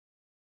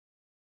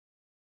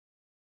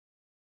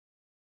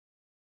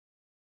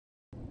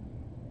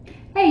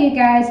Hey you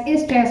guys,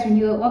 it's Jasmine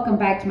Hewitt. Welcome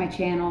back to my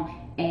channel.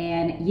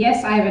 And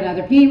yes, I have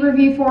another beauty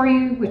review for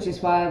you, which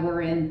is why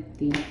we're in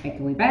the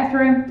echoey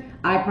bathroom.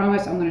 I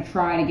promise I'm going to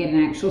try to get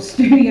an actual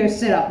studio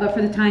set up, but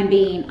for the time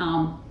being,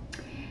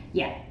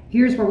 yeah,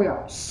 here's where we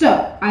are.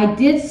 So I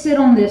did sit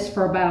on this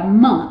for about a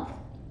month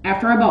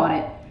after I bought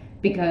it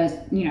because,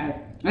 you know,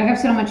 like I've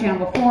said on my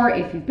channel before,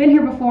 if you've been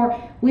here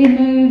before, we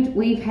moved,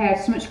 we've had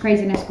so much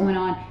craziness going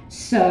on.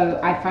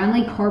 So I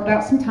finally carved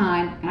out some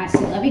time and I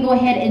said, let me go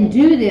ahead and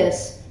do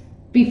this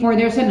before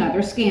there's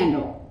another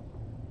scandal.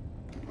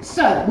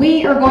 So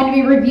we are going to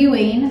be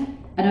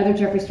reviewing another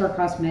Jeffree Star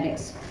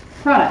Cosmetics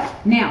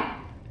product. Now,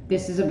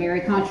 this is a very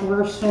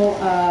controversial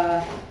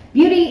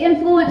beauty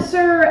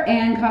influencer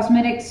and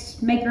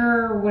cosmetics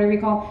maker, whatever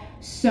you call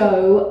it.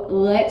 So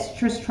let's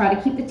just try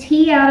to keep the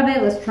tea out of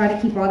it. Let's try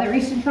to keep all that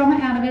recent drama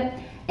out of it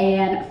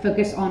and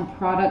focus on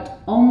product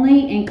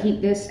only and keep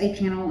this a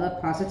channel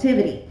of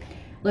positivity.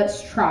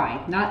 Let's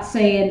try. Not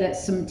saying that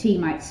some tea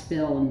might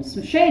spill and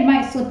some shade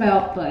might slip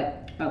out,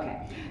 but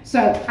okay.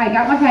 So I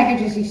got my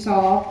package, as you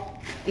saw.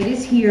 It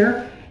is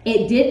here.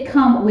 It did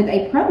come with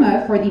a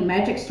promo for the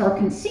Magic Star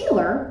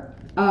Concealer,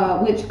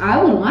 which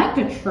I would like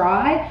to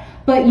try.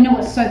 But you know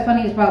what's so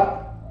funny is about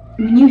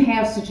when you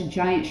have such a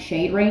giant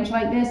shade range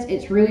like this,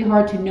 it's really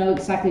hard to know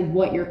exactly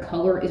what your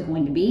color is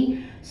going to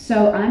be.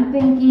 So I'm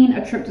thinking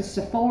a trip to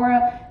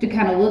Sephora to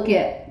kind of look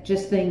at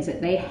just things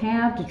that they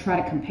have to try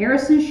to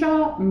comparison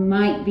shop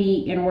might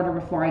be in order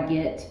before I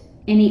get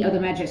any of the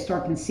Magic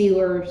Star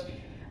concealers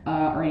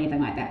or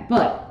anything like that.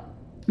 But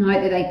I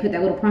like that they put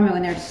that little promo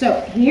in there. So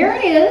here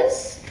it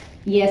is.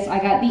 Yes, I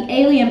got the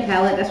Alien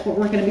palette. That's what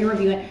we're going to be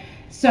reviewing.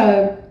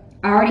 So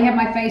I already have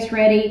my face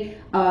ready.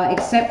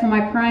 Except for my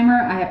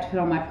primer, I have to put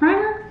on my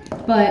primer,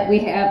 but we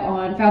have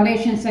on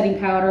foundation, setting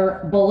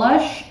powder,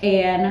 blush,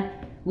 and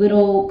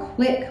little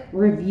quick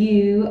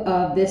review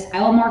of this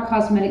Alamar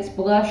Cosmetics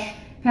blush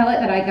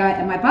palette that I got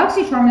in my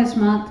BoxyCharm this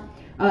month.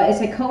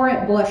 It's a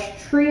colorant blush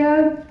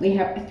trio. We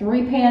have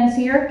 3 pans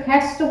here: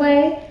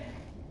 Castaway,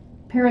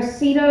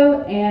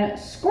 Parasito, and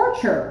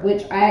Scorcher,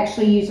 which I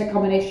actually use a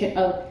combination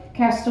of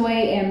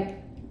Castaway and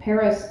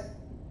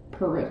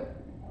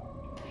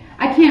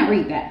I can't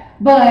read that,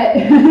 but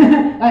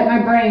like my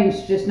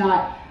brain's just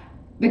not,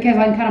 because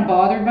I'm kind of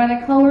bothered by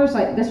the colors.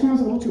 Like this one's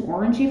a little too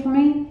orangey for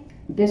me.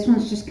 This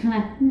one's just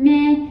kind of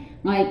meh.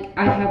 Like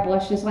I have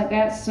blushes like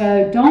that,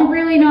 so don't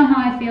really know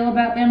how I feel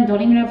about them.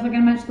 Don't even know if they're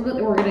gonna match the look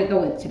that we're gonna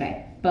go with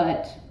today.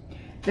 But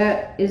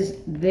that is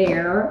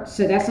there.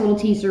 So that's a little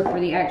teaser for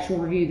the actual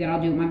review that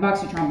I'll do with my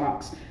BoxyCharm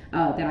box.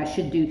 That I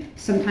should do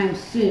sometime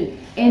soon.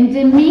 And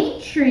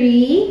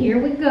Dimitri,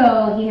 here we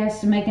go. He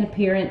has to make an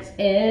appearance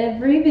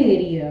every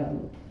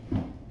video.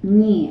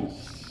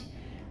 Yes.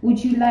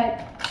 Would you like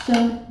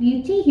some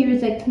beauty?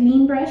 Here's a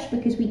clean brush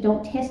because we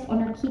don't test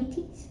on our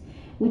kitties.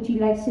 Would you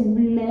like some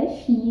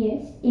blush?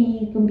 Yes. And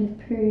he's gonna be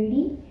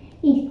pretty.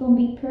 He's gonna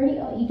be pretty.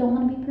 Oh, you don't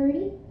want to be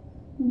pretty?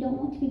 You don't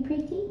want to be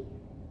pretty?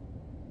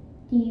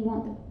 Do you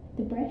want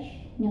the brush?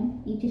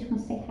 No? You just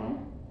want to say hi?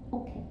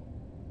 Okay.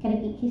 Can I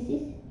get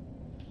kisses?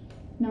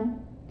 No?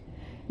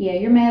 Yeah,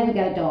 you're mad we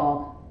got a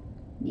dog.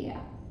 Yeah.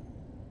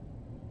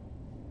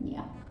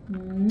 Yeah.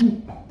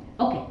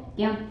 Okay,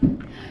 yeah.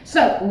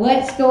 So,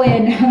 let's go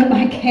ahead now that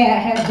my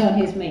cat has done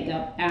his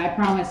makeup. I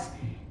promise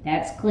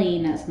that's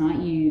clean, that's not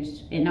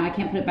used. And now I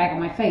can't put it back on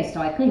my face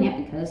till I clean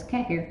it because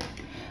cat hair.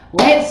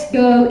 Let's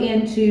go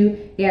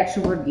into the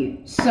actual review.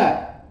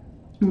 So,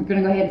 we're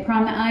going to go ahead and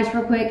prime the eyes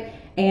real quick.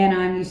 And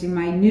I'm using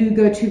my new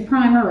go-to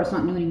primer, or it's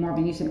not new anymore, I've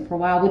been using it for a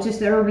while, which is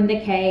the Urban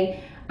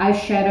Decay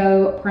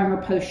Eyeshadow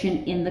Primer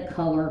Potion in the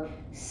color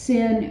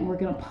Sin. And we're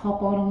going to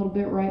pop on a little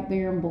bit right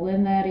there and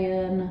blend that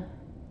in.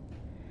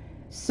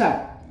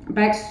 So,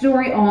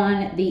 backstory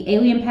on the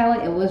Alien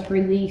palette. It was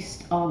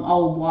released a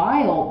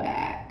while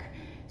back.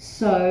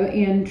 So,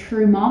 in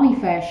true mommy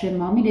fashion,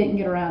 mommy didn't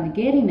get around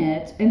to getting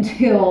it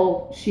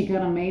until she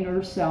kind of made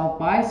herself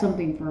buy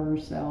something for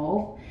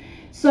herself.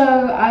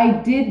 So I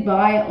did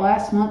buy it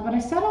last month, but I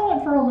sat on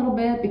it for a little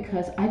bit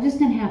because I just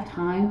didn't have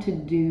time to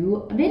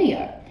do a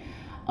video.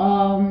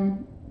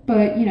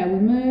 But you know, we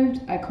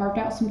moved, I carved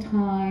out some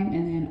time,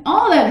 and then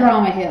all that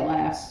drama hit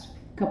last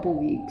couple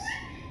weeks.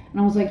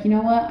 And I was like, you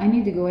know what? I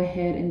need to go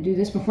ahead and do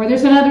this before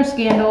there's another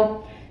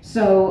scandal.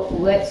 So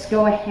let's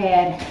go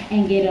ahead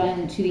and get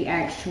into the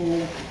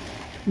actual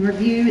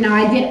review. Now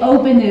I did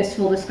open this,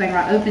 full disclaimer,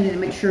 I opened it to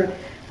make sure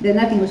that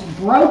nothing was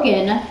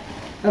broken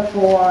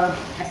before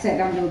I sat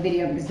down to do a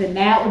video, because then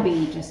that would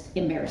be just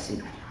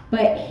embarrassing.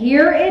 But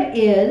here it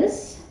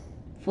is,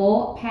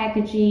 full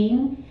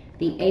packaging,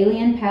 the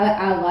Alien palette.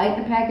 I like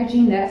the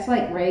packaging. That's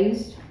like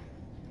raised.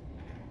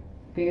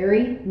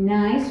 Very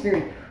nice,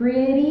 very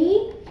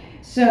pretty.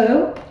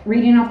 So,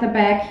 reading off the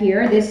back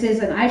here, this is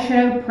an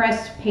eyeshadow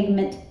pressed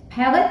pigment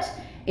palette.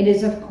 It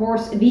is, of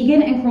course,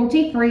 vegan and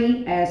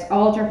cruelty-free, as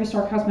all Jeffree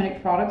Star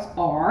Cosmetic products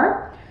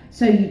are.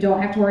 So you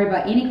don't have to worry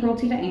about any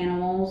cruelty to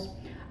animals.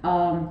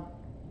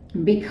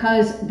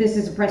 Because this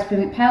is a pressed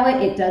pigment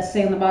palette, it does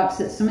say on the box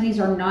that some of these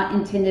are not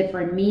intended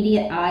for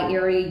immediate eye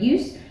area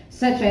use.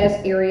 such as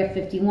Area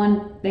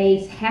 51.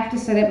 They have to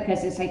say that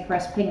because it's a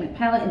pressed pigment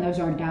palette and those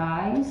are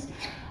dyes.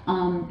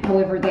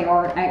 However, they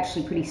are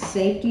actually pretty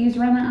safe to use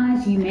around the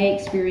eyes. You may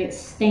experience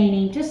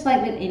staining just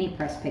like with any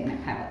pressed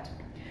pigment palette.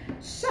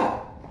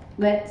 So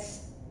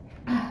let's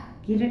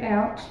get it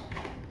out.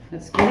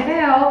 Let's get it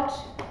out.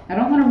 I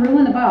don't want to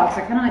ruin the box.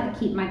 I kind of like to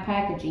keep my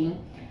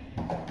packaging.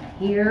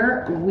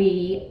 Here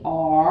we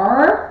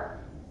are.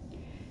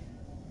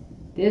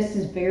 This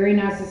is very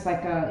nice. It's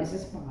like a, is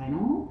this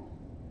vinyl?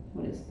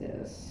 What is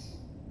this?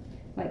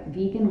 Like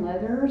vegan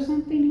leather or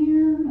something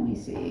here? Let me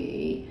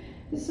see.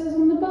 It says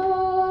on the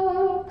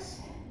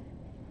box.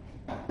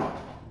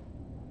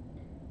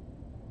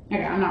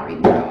 Okay, I'm not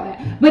reading through all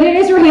that. But it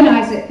is really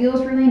nice. It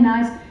feels really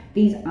nice.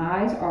 These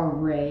eyes are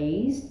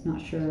raised.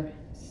 Not sure.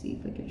 Let's see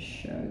if we can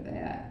show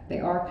that. They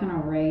are kind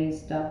of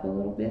raised up a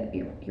little bit.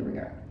 Here we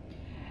go.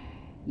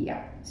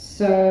 Yeah.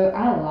 So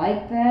I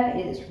like that.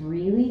 It's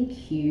really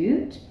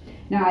cute.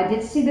 Now I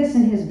did see this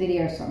in his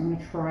video, so I'm going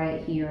to try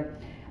it here.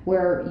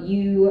 Where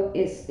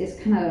it's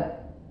kind of,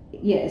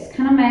 yeah, it's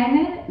kind of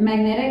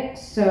magnetic,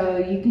 so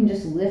you can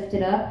just lift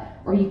it up,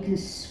 or you can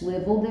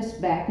swivel this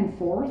back and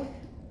forth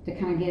to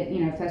kind of get,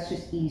 you know, if that's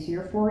just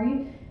easier for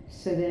you.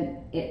 So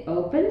then it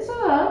opens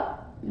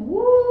up.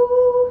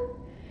 Woo!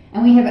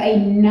 And we have a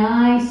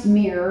nice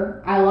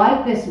mirror. I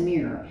like this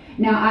mirror.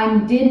 Now, I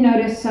did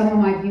notice some of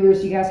my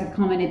viewers, you guys have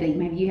commented that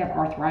maybe you have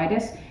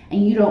arthritis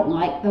and you don't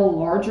like the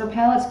larger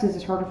palettes because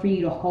it's harder for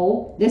you to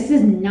hold. This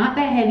is not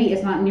that heavy.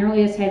 It's not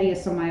nearly as heavy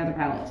as some of my other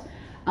palettes.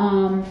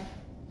 And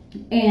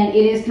it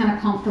is kind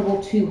of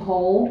comfortable to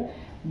hold.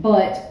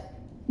 But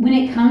when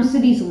it comes to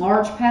these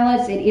large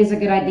palettes, it is a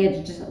good idea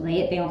to just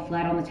lay it down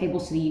flat on the table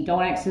so that you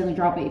don't accidentally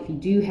drop it if you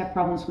do have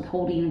problems with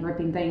holding and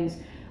gripping things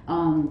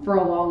for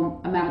a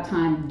long amount of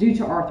time due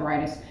to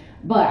arthritis.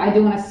 But I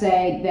do want to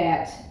say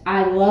that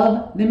I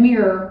love the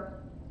mirror.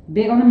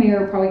 Big on the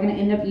mirror. Probably going to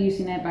end up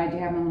using it, but I do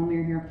have my little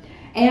mirror here.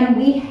 And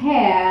we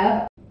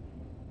have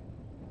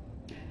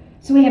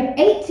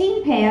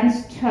 18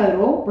 pans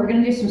total. We're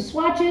going to do some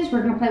swatches.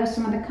 We're going to play with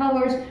some of the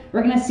colors.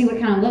 We're going to see what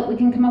kind of look we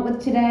can come up with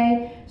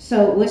today.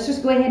 So let's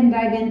just go ahead and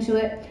dive into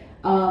it.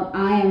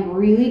 I am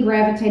really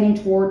gravitating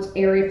towards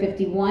Area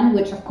 51,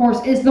 which of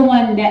course is the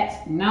one that's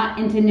not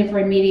intended for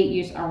immediate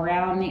use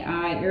around the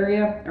eye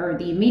area, or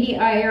the immediate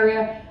eye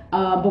area,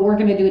 but we're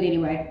going to do it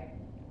anyway.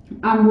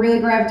 I'm really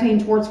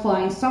gravitating towards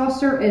Flying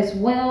Saucer as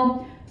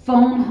well.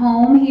 Phone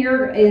Home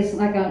here is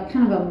like a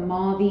kind of a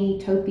mauve-y,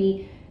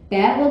 taupey.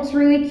 That looks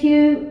really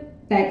cute.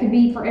 That could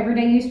be for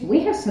everyday use.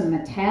 We have some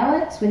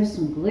metallics. We have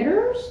some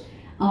glitters.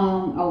 A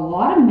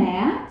lot of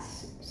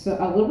mattes. So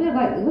a little bit of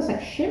like, it looks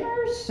like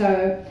shimmers.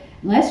 So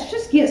let's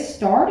just get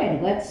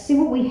started. Let's see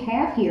what we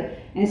have here.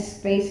 And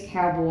Space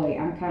Cowboy.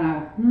 I'm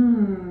kind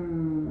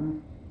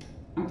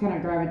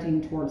of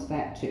gravitating towards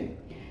that too.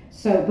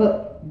 So,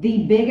 but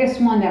the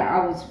biggest one that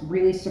I was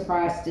really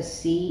surprised to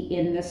see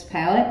in this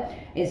palette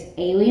is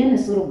Alien,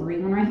 this little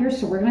green one right here.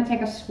 So we're going to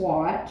take a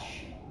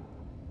swatch.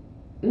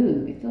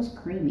 Ooh, it feels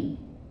creamy.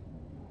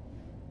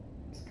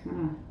 It's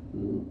kind of,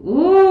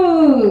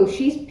 ooh,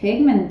 she's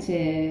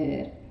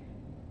pigmented.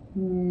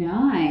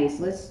 Nice.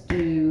 Let's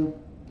do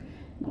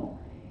a little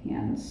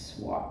hand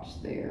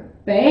swatch there.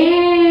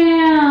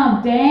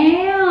 Bam!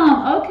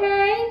 Damn!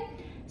 Okay.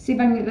 See if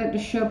I can get that to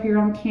show up here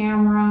on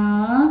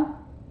camera.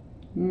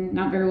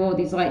 Not very well with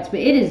these lights, but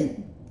it is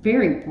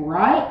very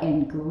bright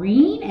and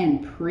green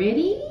and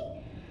pretty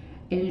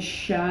and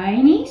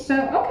shiny. So,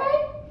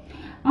 okay.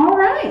 All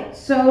right.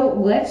 So,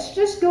 let's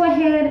just go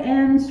ahead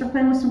and start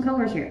playing with some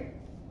colors here.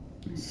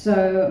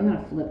 So, I'm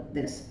going to flip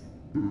this.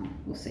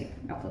 We'll see.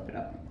 I'll flip it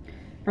up.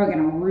 Probably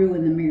going to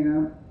ruin the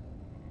mirror.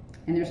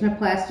 And there's no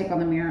plastic on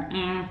the mirror.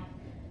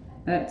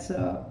 That's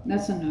a no.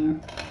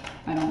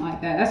 I don't like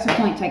that. That's the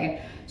point taken.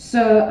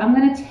 So, I'm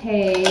going to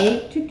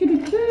take...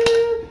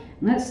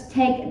 Let's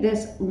take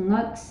this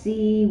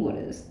Luxie, what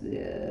is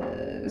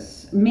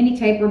this? Mini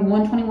tapered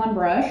 121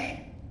 brush.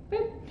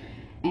 Boop.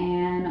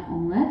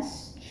 And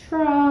let's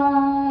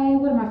try,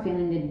 what am I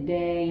feeling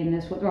today in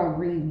this? What do I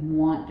really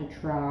want to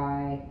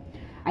try?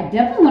 I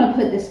definitely want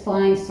to put this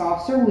Flying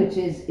Saucer, which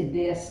is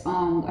this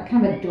a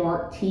kind of a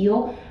dark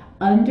teal,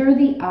 under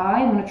the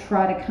eye. I want to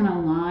try to kind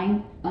of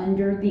line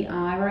under the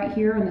eye right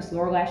here in this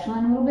lower lash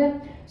line a little bit.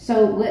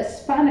 So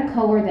let's find a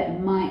color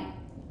that might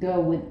go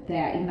with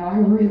that, even though I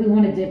really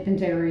want to dip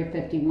into Area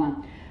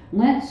 51.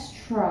 Let's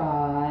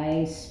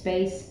try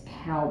Space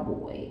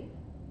Cowboy.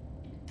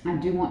 I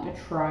do want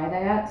to try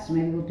that, so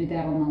maybe we'll do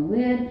that on the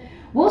lid.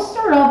 We'll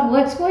start off,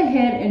 let's go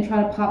ahead and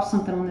try to pop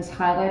something on this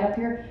highlight up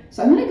here.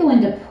 So I'm going to go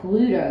into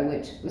Pluto,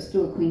 which, let's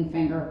do a clean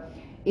finger,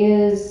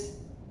 is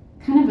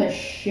kind of a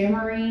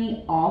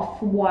shimmery,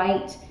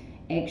 off-white,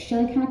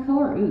 eggshell kind of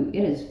color. Ooh,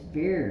 it is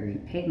very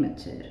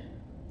pigmented.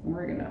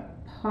 We're going to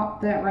pop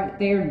that right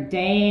there.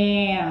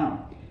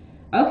 Damn.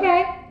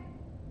 Okay.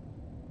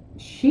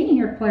 She ain't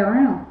here to play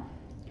around.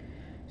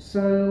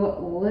 So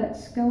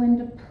let's go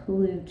into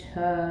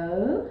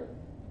Pluto.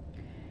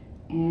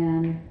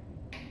 And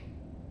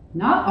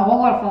not a whole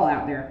lot of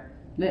fallout there.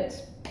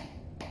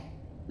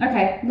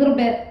 Okay, a little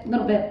bit.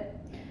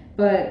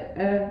 But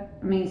I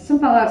mean, some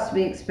fallouts to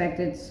be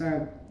expected,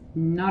 so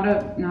not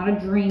a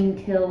dream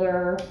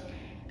killer.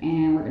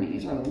 And we're gonna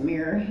use our little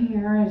mirror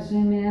here,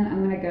 zoom in.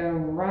 I'm gonna go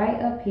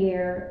right up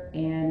here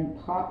and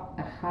pop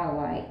a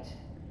highlight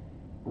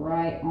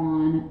right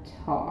on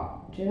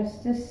top,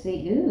 just to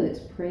see. Ooh, it's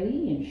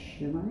pretty and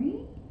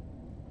shimmery.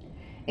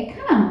 It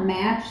kind of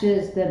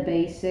matches the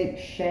basic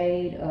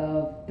shade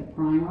of the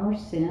primer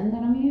Sin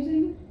that I'm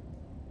using.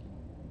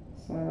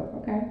 So,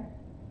 okay.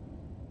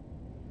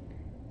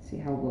 See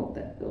how well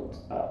that builds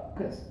up,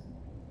 because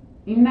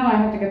you know I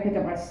have to go pick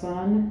up my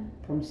son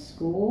from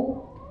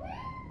school.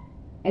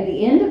 At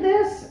the end of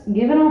this,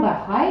 given all the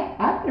hype,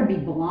 I better be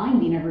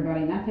blinding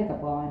everybody in that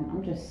pickup line.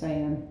 I'm just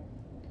saying.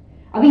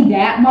 I'll be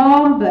that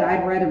mom, but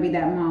I'd rather be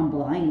that mom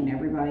blinding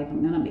everybody if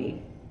I'm gonna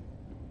be.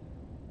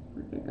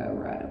 We're gonna go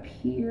right up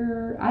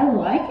here. I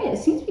like it. It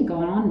seems to be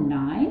going on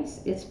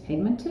nice. It's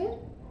pigmented.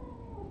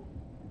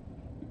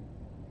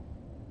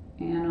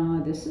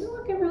 And this is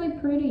looking really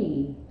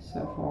pretty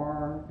so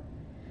far.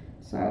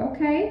 So,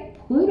 okay,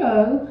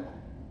 Pluto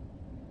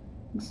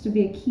looks to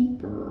be a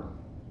keeper.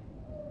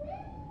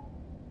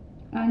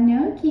 I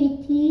know,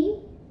 Kitty.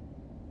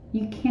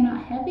 You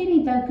cannot have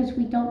any though because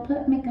we don't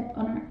put makeup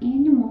on our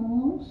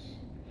animals.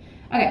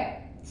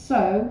 Okay,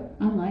 so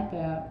I like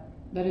that.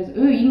 That is,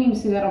 ooh, you can even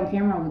see that on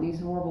camera with these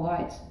horrible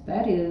lights.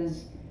 That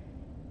is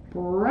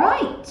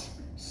bright.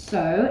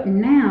 So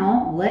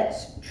now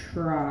let's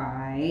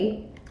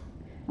try.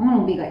 I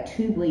want to be like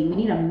too bling. We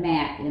need a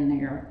matte in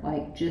there,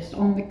 like just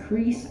on the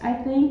crease, I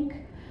think.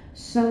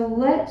 So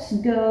let's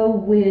go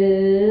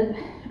with,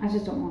 I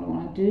just don't know what I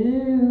want to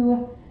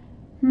do.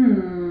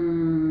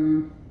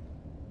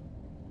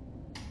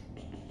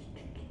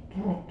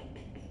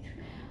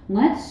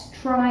 Let's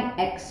try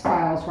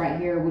X-Files right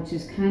here, which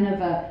is kind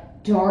of a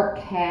dark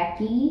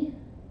khaki.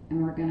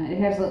 And we're gonna, it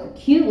has a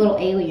cute little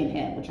alien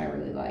head, which I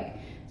really like.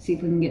 See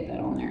if we can get that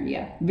on there.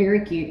 Yeah,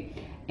 very cute.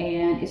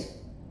 And it's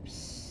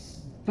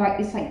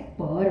like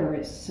butter.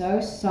 It's so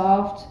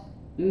soft.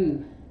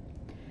 Ooh.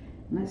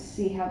 Let's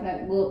see how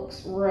that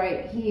looks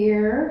right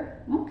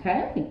here.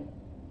 Okay.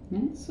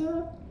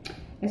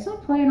 It's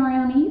not playing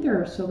around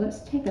either. So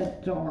let's take a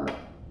dark,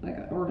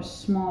 or a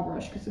small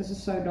brush, because this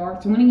is so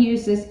dark. So I'm going to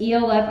use this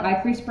ELF eye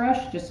crease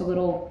brush, just a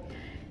little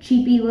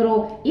cheapy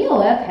little.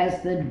 ELF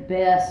has the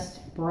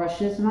best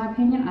brushes in my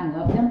opinion. I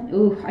love them.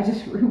 Ooh, I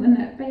just ruined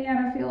that pan,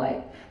 I feel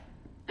like.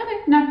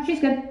 Okay, no,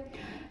 she's good.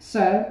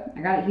 So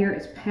I got it here.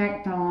 It's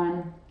packed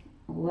on.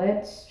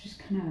 Let's just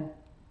kind of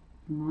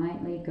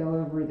lightly go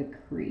over the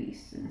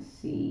crease and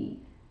see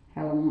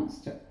how it wants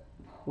to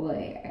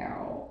play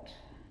out.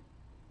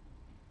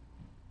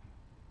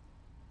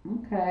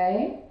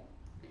 Okay,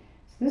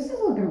 so this is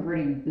looking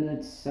pretty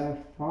good so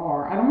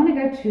far. I don't want to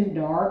go too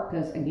dark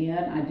because,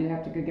 again, I do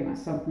have to go get my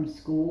son from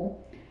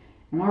school.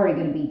 I'm already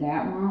going to be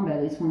that mom, but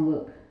at least want to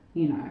look,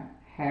 you know,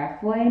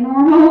 halfway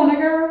normal when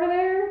I go over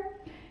there.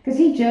 Because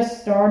he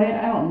just started.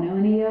 I don't know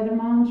any other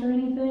moms or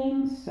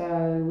anything, so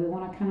we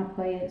want to kind of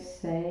play it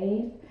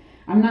safe.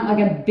 I'm not like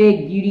a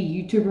big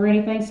beauty YouTuber or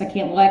anything, so I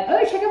can't be like,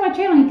 oh, check out my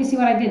channel, you can see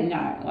what I did.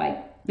 No,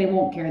 like, they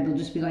won't care. They'll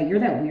just be like, you're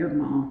that weird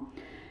mom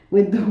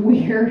with the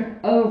weird,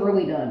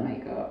 overly done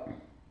makeup.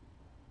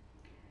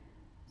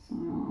 So,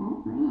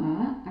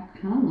 alright. I'm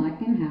kind of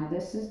liking how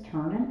this is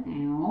turning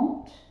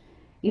out.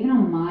 Even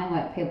on my,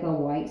 like, pale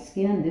white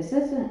skin, this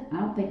isn't, I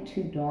don't think,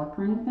 too dark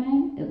or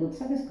anything. It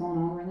looks like it's going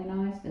on really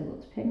nice. It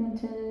looks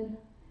pigmented.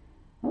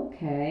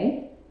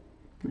 Okay.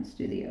 Let's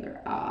do the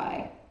other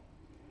eye.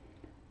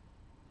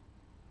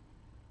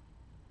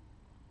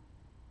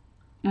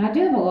 And I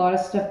do have a lot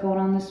of stuff going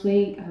on this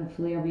week.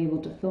 Hopefully I'll be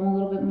able to film a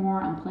little bit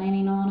more. I'm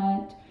planning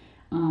on it.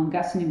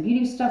 Got some new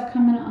beauty stuff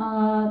coming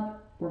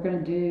up. We're going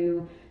to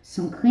do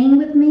some clean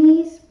with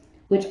me's,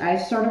 which I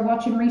started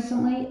watching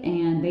recently,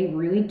 and they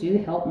really do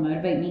help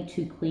motivate me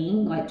to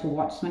clean, like to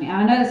watch somebody.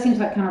 I know that seems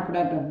like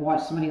counterproductive,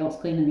 watch somebody else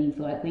clean and then you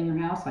feel like clean your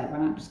house. Like, why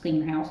not just clean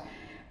your house?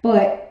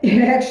 But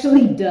it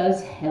actually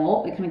does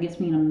help. It kind of gets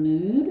me in a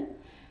mood.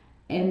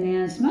 And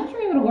then sometimes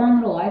you're able to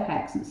learn little life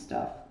hacks and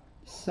stuff.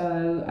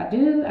 So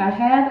I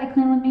have a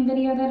clean with me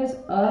video that is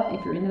up.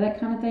 If you're into that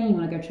kind of thing, you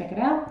want to go check it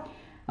out.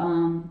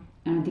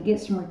 And I did get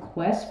some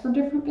requests for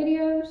different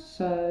videos,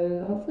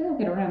 so hopefully I'll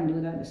get around and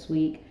do that this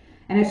week.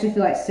 And I actually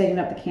feel like setting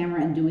up the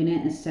camera and doing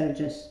it instead of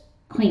just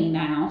cleaning the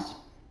house.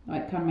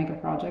 Like, kind of make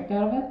a project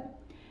out of it.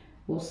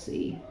 We'll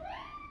see.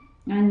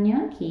 I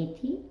know,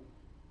 Kitty.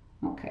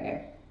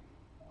 Okay.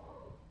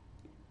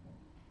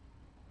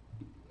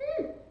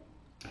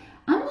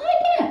 I'm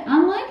liking it.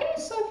 I'm liking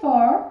it so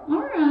far.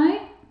 All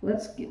right.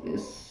 Let's get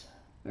this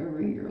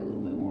over here a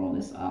little bit more on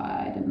this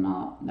eye. I did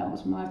not, that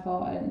was my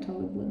fault. I didn't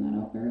totally blend that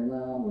out very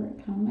well where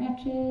it kind of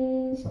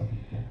matches.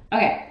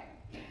 Okay.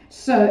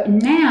 So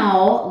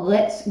now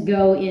let's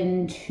go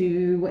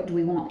into what do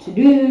we want to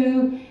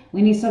do.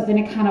 We need something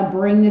to kind of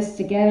bring this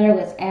together.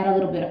 Let's add a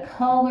little bit of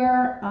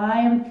color. I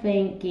am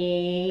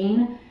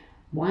thinking,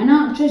 why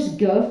not just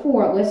go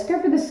for it? Let's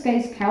go for the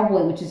Space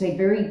Cowboy, which is a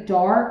very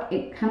dark,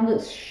 it kind of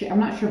looks, I'm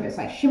not sure if it's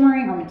like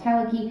shimmery or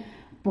metallic-y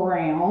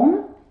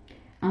brown.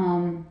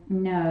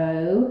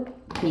 No,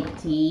 Kitty.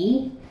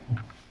 sweetie.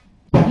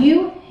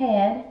 You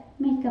had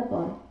makeup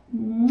on.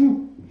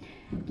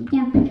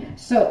 Yeah.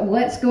 So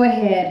let's go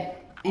ahead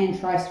and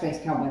try Space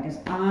Cowboy because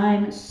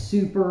I'm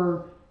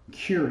super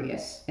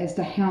curious as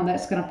to how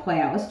that's going to play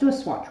out. Let's do a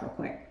swatch real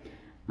quick.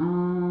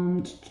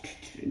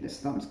 This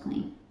thumb's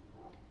clean.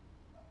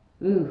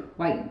 Ooh,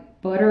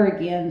 like butter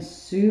again,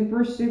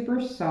 super,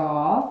 super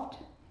soft.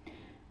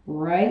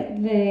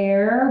 Right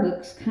there,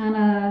 looks kind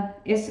of,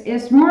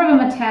 it's more of a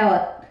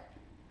metallic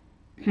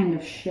kind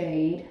of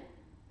shade.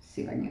 Let's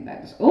see if I can get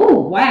that. Oh,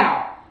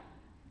 wow.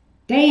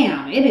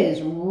 Damn, it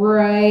is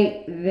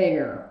right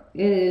there.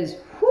 It is,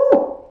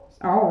 whew.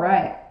 All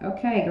right.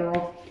 Okay,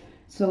 girl.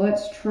 So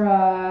let's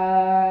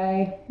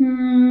try,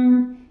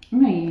 I'm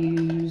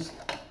going to use,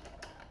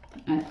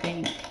 I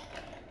think,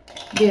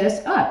 this.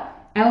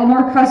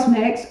 Alamore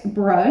Cosmetics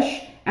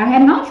brush. I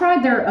had not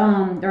tried their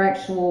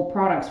actual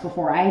products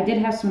before. I did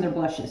have some of their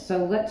blushes.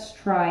 So let's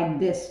try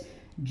this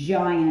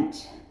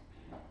giant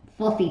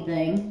fluffy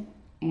thing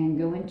and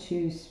go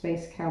into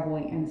Space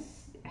Cowboy and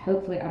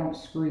hopefully I don't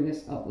screw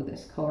this up with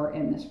this color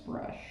and this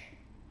brush.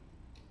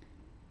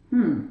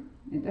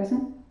 It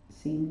doesn't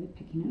seem to be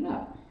picking it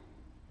up.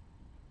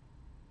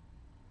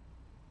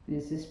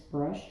 Is this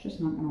brush just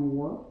not going to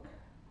work?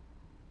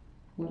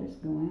 What is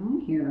going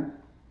on here?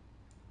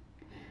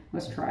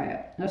 Let's try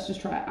it. Let's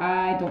just try it.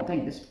 I don't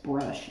think this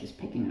brush is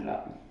picking it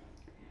up.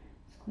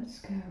 So let's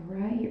go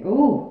right here.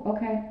 Oh,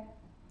 okay.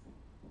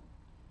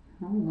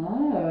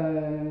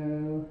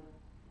 Hello.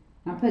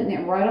 I'm putting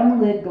it right on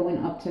the lid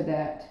going up to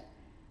that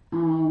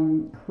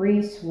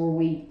crease where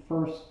we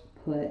first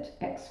put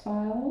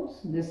X-Files.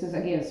 This is,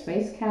 again,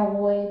 Space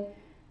Cowboy.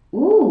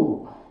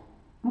 Ooh,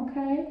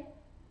 okay.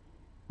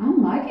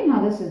 I'm liking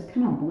how this is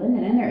kind of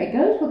blended in there. It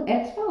goes with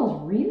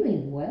X-Files really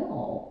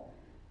well.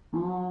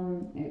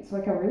 It's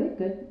like a really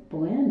good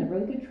blend, a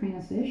really good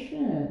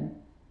transition.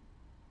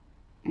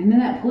 And then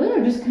that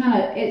blue just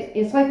kind of,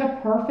 it's like a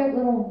perfect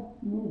little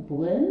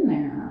blend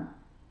there.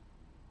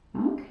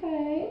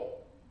 Okay.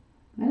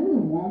 Maybe we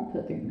won't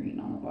put the green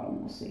on the bottom,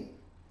 we'll see.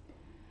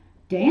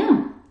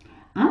 Damn,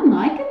 I'm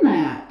liking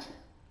that.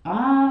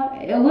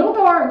 A little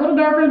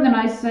darker than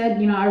I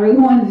said, I really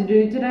wanted to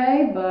do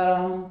today, but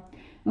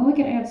well, we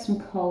can add some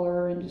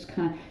color and just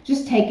kind of,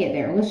 just take it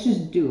there. Let's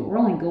just do it. We're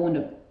only going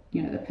to,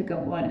 the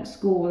pickup line at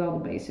school with all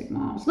the basic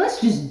moms. Let's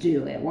just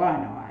do it. Why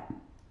not?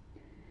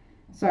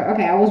 So,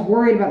 okay, I was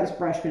worried about this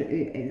brush, but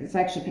it's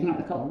actually picking up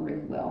the color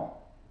really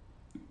well.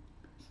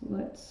 So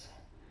let's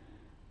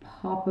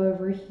pop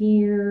over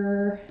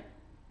here.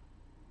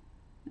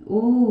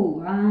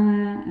 Ooh, I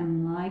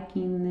am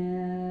liking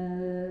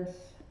this.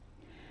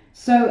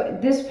 So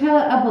this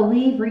palette, I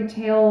believe,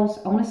 retails,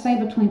 I want to say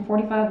between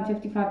 $45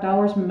 and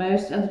 $55.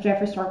 Most of the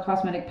Jeffree Star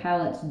Cosmetic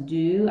palettes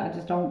do. I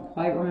just don't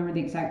quite remember the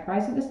exact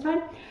price at this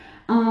time.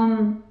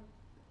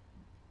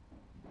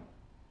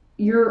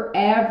 Your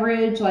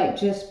average, like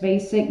just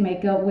basic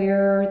makeup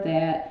wear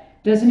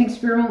that doesn't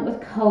experiment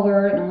with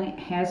color and only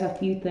has a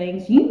few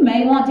things, you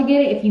may want to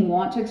get it if you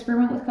want to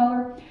experiment with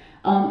color.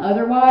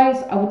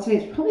 Otherwise, I would say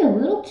it's probably a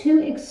little too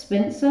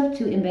expensive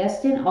to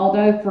invest in,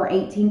 although for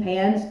 18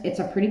 pans, it's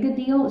a pretty good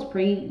deal. It's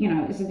pretty,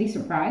 it's a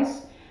decent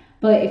price.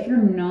 But if you're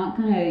not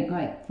going to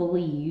like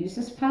fully use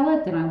this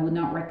palette, then I would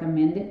not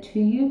recommend it to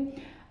you.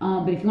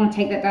 But if you want to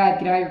take that dive,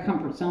 get out of your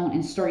comfort zone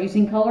and start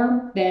using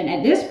color, then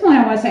at this point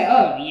I want to say,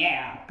 oh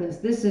yeah,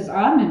 because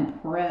I'm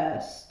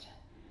impressed.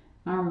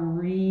 I'm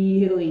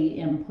really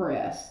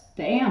impressed.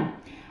 Damn.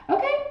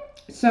 Okay,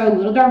 so a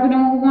little darker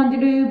than what we wanted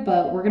to do,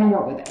 but we're going to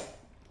work with it.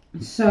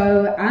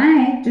 So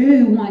I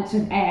do want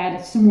to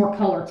add some more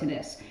color to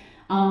this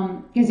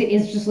because it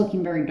is just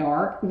looking very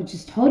dark, which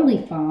is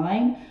totally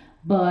fine.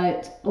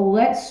 But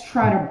let's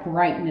try to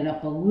brighten it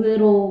up a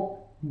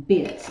little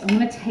bit. So I'm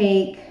going to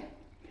take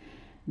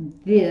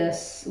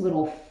this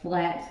little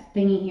flat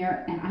thingy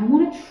here and I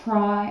want to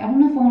try, I don't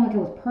know if I want to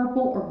go with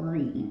purple or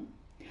green.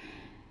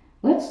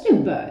 Let's do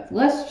both.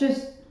 Let's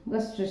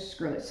just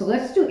screw it. So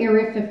let's do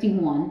Area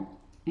 51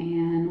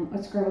 and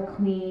let's grab a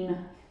clean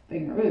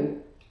finger.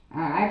 Ooh.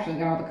 I actually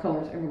got all the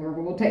colors everywhere,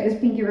 but we'll take this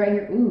pinky right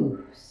here.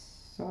 Ooh,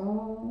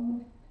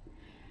 soft.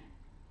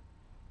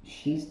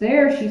 She's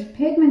there. She's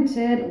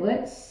pigmented.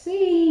 Let's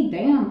see.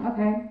 Damn.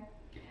 Okay.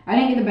 I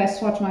didn't get the best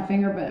swatch of my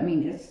finger, but I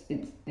mean,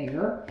 it's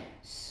there.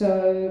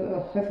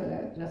 So hopefully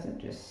that doesn't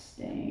just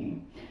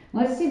stain.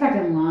 Let's see if I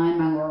can line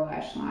my lower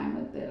lash line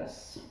with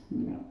this.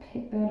 I'm going to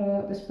pick that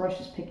up. This brush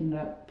is picking it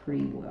up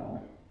pretty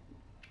well.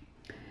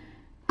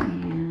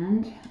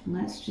 And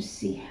let's just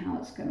see how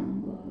it's going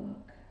to look.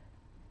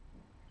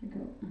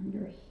 Go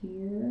under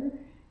here.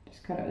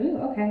 Just kind of,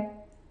 ooh, okay.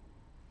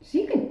 So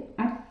you could,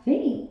 I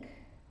think,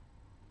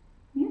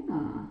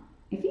 yeah.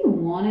 If you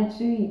wanted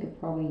to, you could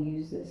probably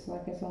use this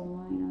like as a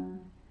liner.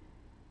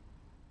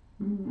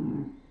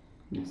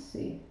 Let's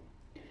see.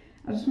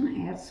 I just want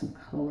to add some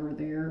color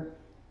there.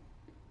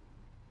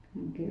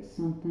 And get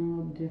something a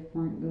little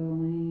different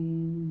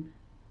going.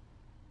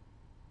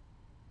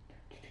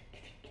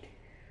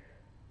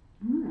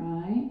 All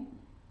right.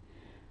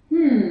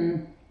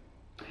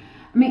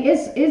 I mean,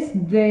 it's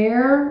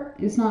there.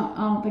 It's not.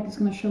 I don't think it's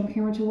going to show on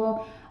camera too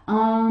well.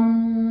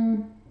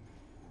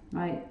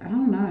 Like, I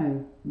don't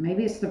know.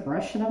 Maybe it's the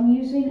brush that I'm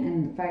using,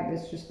 and the fact that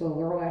it's just the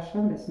lower lash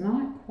line. It's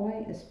not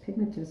quite as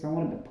pigmented as I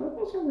wanted. But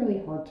purples are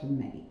really hard to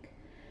make,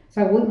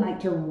 so I would like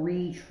to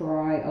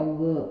retry a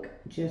look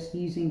just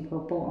using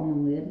purple on the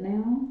lid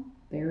now.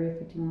 The Area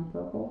 51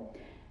 purple.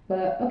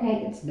 But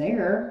okay, it's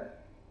there.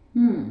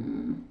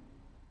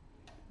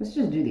 Let's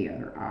just do the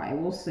other eye.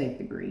 We'll save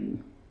the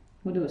green.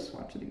 We'll do a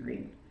swatch of the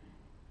green.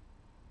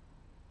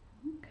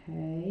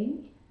 Okay.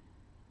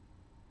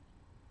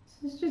 So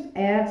let's just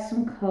add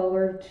some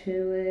color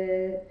to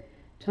it.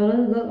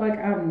 Totally look like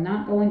I'm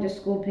not going to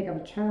school to pick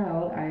up a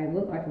child. I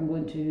look like I'm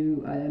going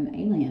to an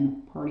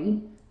alien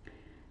party.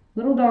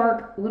 Little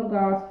dark, little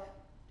goth.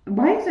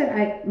 Why is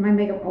it my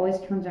makeup always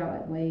turns out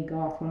like way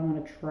goth when I'm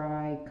going to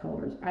try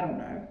colors? I don't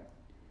know.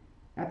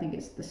 I think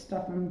it's the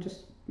stuff I'm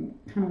just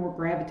kind of more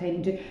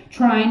gravitating to.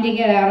 Trying to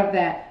get out of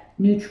that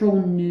neutral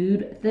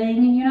nude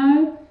thing, you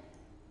know?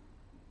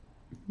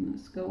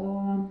 Let's go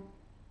on.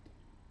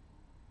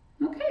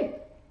 Okay.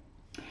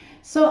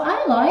 So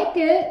I like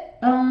it.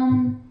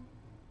 I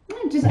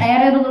just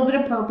added a little bit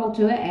of purple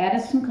to it,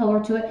 added some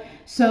color to it.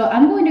 So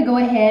I'm going to go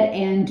ahead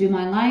and do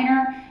my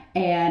liner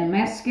and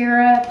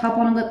mascara, pop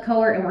on a lip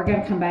color, and we're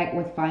going to come back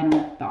with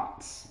final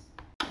thoughts.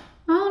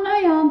 Oh no,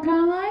 y'all, I'm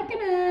kind of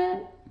liking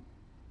it.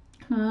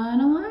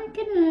 Kind of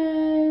liking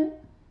it.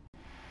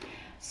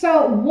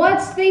 So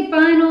what's the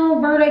final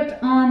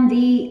verdict on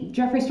the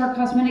Jeffree Star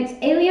Cosmetics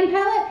Alien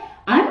Palette?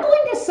 I'm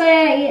going to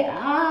say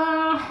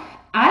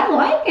I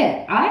like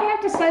it. I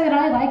have to say that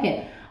I like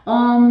it.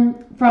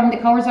 From the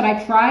colors that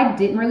I tried,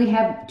 didn't really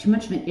have too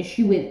much of an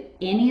issue with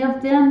any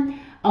of them.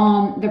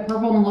 The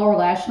purple on the lower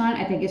lash line,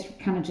 I think it's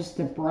kind of just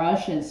the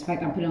brush. And it's the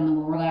fact I put it on the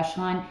lower lash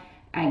line.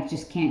 I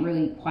just can't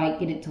really quite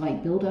get it to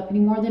like build up any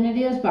more than it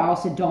is, but I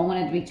also don't want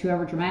it to be too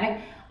over dramatic.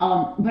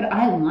 But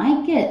I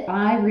like it.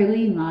 I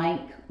really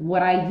like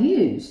what I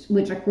used,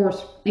 which of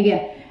course,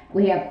 again,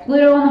 we have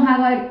Pluto on the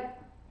highlight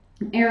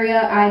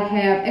area. I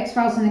have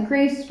X-Files in the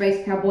crease,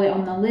 Space Cowboy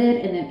on the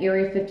lid, and then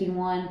Area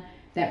 51,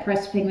 that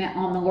pressed pigment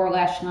on the lower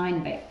lash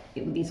line.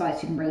 With these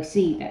lights, you can really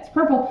see that's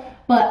purple,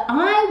 but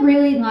I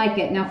really like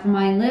it. Now for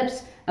my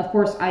lips, of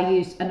course, I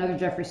used another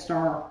Jeffree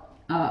Star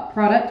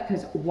product,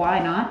 because why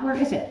not? Where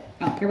is it?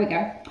 Oh, here we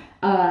go.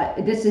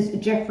 This is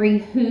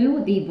Jeffree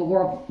Who, the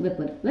Velour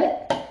Liquid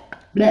Lip.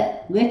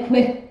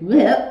 Liquid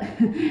lip.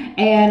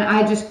 And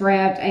I just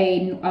grabbed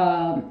a,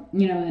 a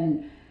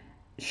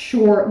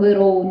short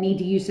little need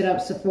to use it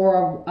up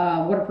Sephora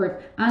waterproof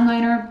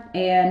eyeliner,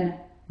 and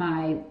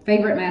my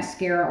favorite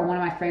mascara, or one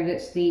of my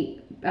favorites,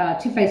 the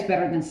Too Faced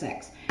Better Than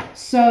Sex.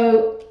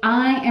 So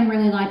I am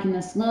really liking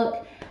this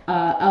look.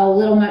 A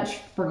little much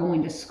for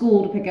going to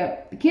school to pick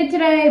up the kid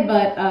today,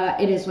 but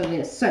it is what it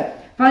is. So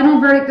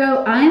final verdict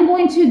though, I am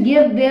going to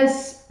give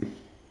this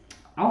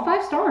all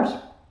 5 stars.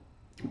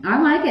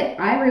 I like it.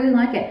 I really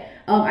like it.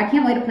 I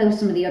can't wait to play with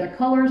some of the other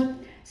colors,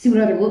 see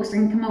what other looks I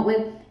can come up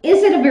with.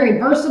 Is it a very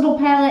versatile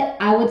palette?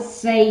 I would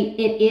say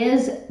it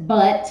is,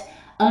 but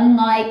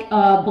unlike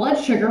Blood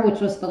Sugar, which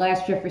was the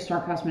last Jeffree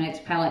Star Cosmetics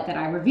palette that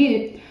I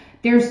reviewed,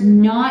 there's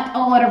not a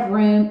lot of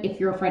room if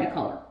you're afraid of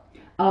color.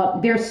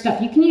 There's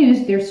stuff you can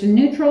use. There's some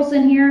neutrals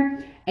in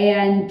here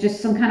and just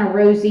some kind of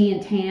rosy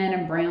and tan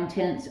and brown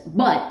tints.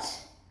 But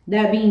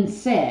that being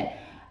said,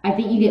 I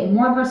think you get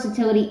more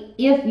versatility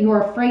if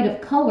you're afraid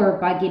of color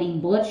by getting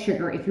Blood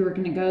Sugar, if you were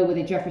going to go with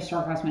a Jeffree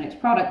Star Cosmetics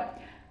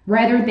product,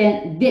 rather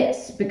than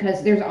this,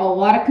 because there's a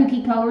lot of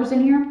kooky colors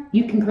in here.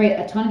 You can create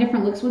a ton of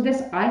different looks with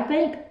this, I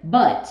think,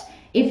 but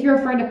if you're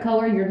afraid of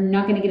color, you're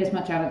not going to get as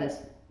much out of this.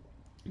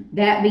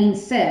 That being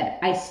said,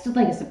 I still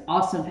think it's an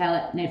awesome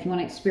palette, and if you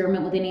want to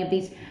experiment with any of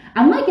these,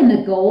 I'm liking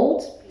the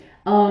golds.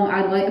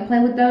 I'd like to play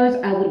with those.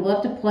 I would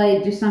love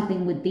to do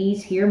something with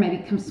these here,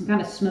 maybe some kind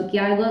of smoky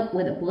eye look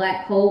with a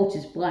black hole, which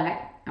is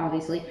black,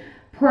 obviously.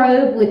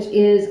 Probe, which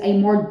is a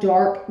more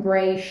dark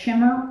gray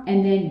shimmer,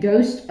 and then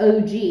Ghost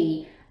OG.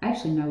 I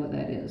actually know what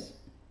that is.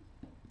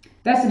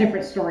 That's a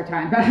different story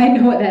time, but I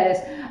know what that is.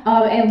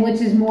 And which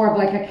is more of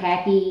like a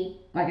khaki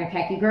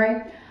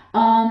gray.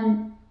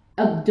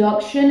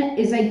 Abduction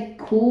is a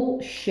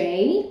cool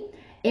shade.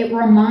 It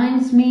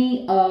reminds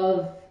me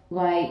of,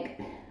 like,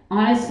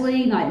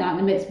 honestly, like, not in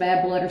the midst of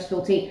Bad Blood or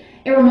Spill Tea,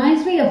 it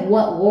reminds me of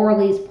what Laura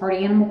Lee's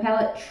Party Animal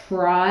palette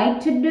tried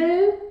to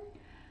do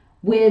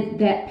with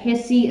that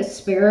pissy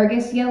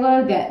asparagus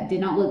yellow that did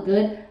not look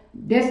good.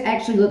 This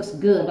actually looks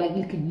good. Like,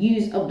 you could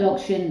use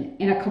Abduction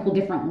in a couple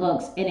different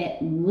looks and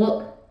it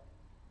look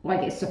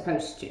like it's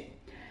supposed to.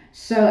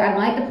 So I'd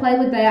like to play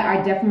with that.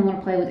 I definitely want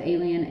to play with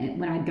Alien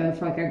when I go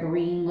for like a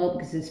green look,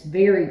 because it's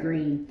very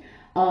green.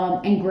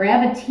 And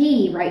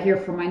Gravity right here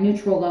for my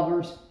neutral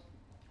lovers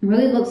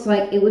really looks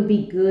like it would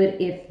be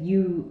good if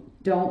you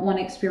don't want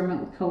to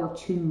experiment with color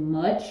too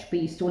much, but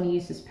you still want to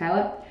use this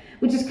palette,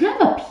 which is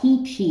kind of a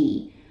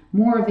peachy,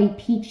 more of a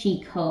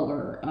peachy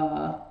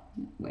color.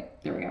 Wait,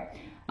 there we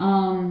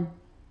go.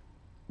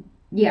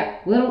 Yeah,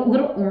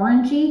 little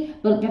orangey,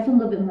 but definitely a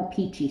little bit more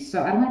peachy.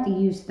 So I don't have to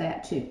use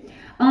that too.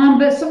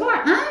 But so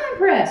far I'm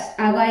impressed.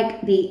 I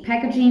like the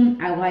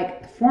packaging. I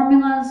like the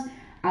formulas.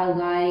 I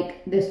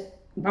like this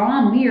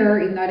bomb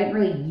mirror, even though I didn't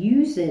really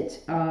use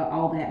it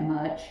all that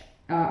much.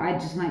 I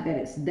just like that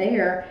it's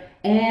there.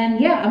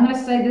 And yeah, I'm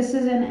gonna say this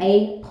is an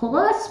A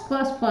plus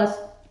plus plus.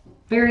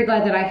 Very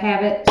glad that I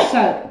have it.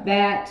 So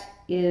that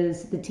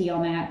is the T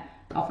on that.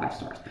 All 5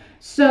 stars.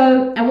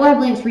 So I will have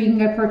links where you can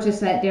go purchase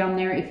that down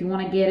there if you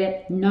want to get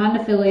it. Not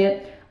an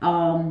affiliate.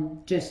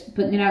 Just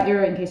putting it out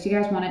there in case you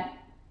guys want it.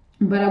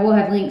 But I will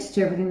have links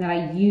to everything that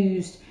I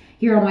used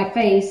here on my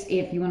face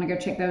if you want to go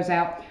check those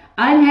out.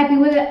 I'm happy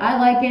with it. I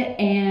like it.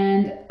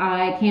 And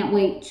I can't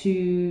wait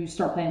to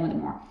start playing with it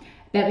more.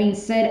 That being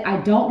said, I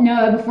don't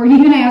know, before you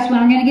even ask when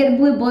I'm going to get the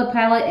Blue Blood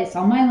palette. It's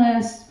on my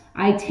list.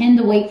 I tend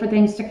to wait for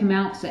things to come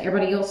out so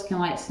everybody else can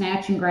like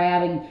snatch and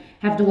grab and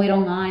have to wait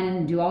online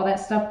and do all that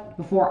stuff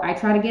before I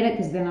try to get it,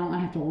 because then I don't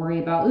have to worry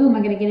about, ooh, am I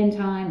going to get in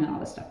time and all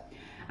this stuff.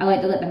 I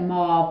like to let the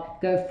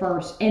mob go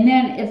first. And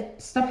then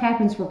if stuff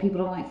happens where people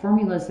don't like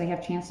formulas, they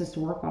have chances to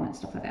work on it and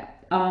stuff like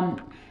that.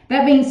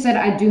 That being said,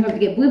 I do hope to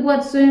get Blue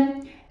Blood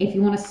soon. If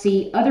you want to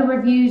see other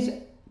reviews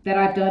that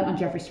I've done on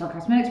Jeffree Star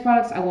Cosmetics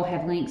products, I will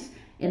have links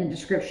in the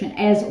description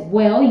as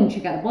well. You can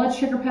check out the Blood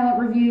Sugar palette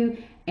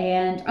review.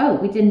 And, oh,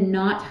 we did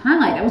not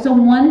highlight. That was the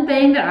one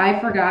thing that I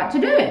forgot to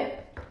do.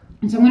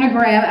 And so I'm going to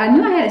grab, I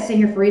knew I had it sitting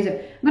here for a reason.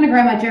 I'm going to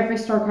grab my Jeffree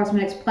Star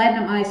Cosmetics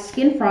Platinum Ice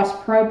Skin Frost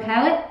Pro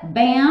palette.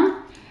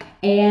 Bam.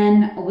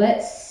 And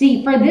let's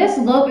see. For this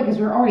look, because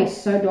we're already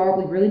so dark,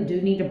 we really do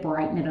need to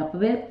brighten it up a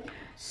bit.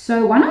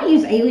 So why not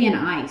use Alien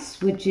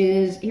Ice, which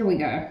is, here we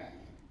go.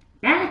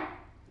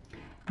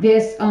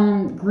 This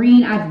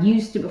green, I've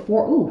used it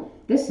before. Ooh,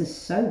 this is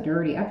so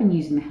dirty. I've been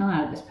using the hell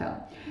out of this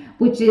palette,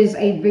 which is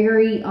a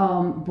very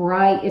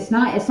bright, it's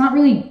not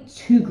really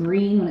too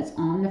green when it's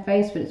on the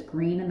face, but it's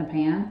green in the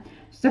pan.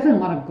 There's definitely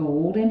a lot of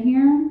gold in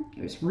here.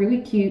 It's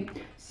really cute.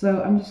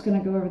 So I'm just going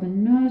to go over the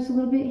nose a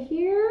little bit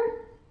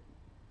here.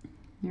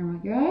 There we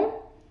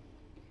go.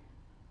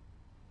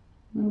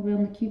 A little bit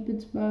on the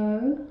Cupid's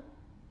bow.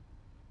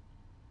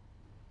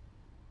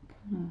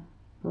 Kind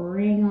of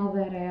bring all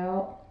that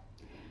out.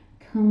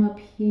 Come up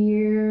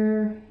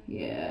here.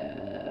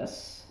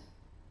 Yes.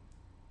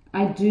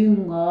 I do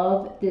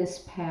love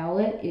this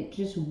palette. It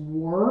just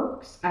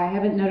works. I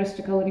haven't noticed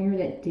a color in here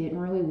that didn't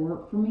really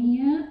work for me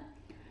yet.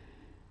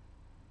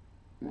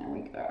 There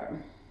we go.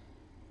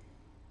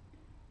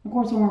 Of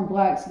course, I'm wearing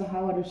black, so the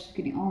highlighter's just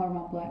getting all over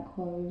my black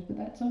clothes, but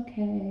that's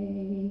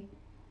okay.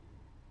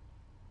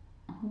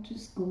 I'll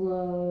just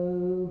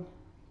glow.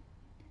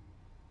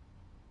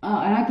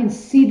 And I can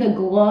see the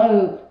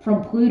glow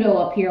from Pluto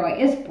up here. Like,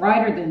 it's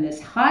brighter than this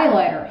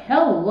highlighter.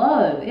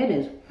 Hello. It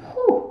is,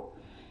 whew.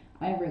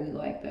 I really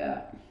like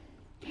that.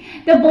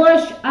 The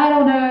blush, I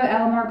don't know,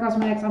 Alamar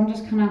Cosmetics, I'm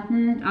just kind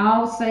of,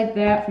 I'll save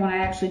that for when I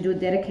actually do a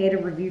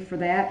dedicated review for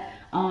that.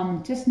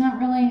 Just not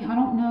really, I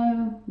don't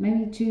know,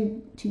 maybe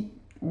too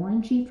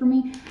orangey for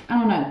me. I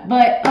don't know.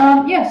 But,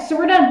 yeah, so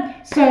we're done.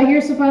 So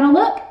here's the final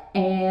look,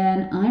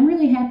 and I'm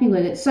really happy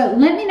with it. So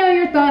let me know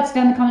your thoughts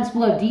down in the comments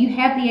below. Do you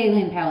have the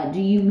Alien palette?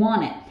 Do you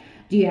want it?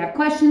 Do you have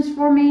questions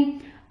for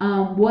me?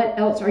 What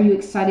else are you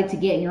excited to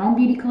get in your own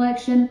beauty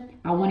collection?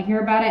 I want to hear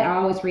about it. I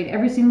always read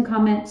every single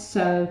comment,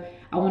 so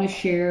I want to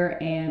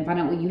share and find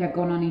out what you have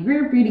going on in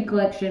your beauty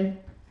collection.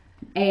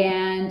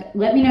 And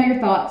let me know your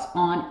thoughts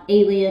on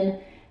Alien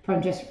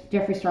from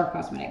Jeffree Star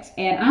Cosmetics.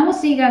 And I will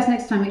see you guys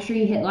next time. Make sure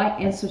you hit like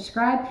and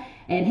subscribe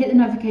and hit the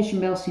notification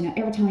bell so you know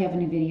every time we have a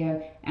new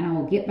video. And I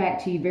will get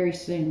back to you very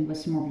soon with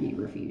some more beauty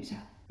reviews.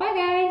 Bye,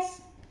 guys.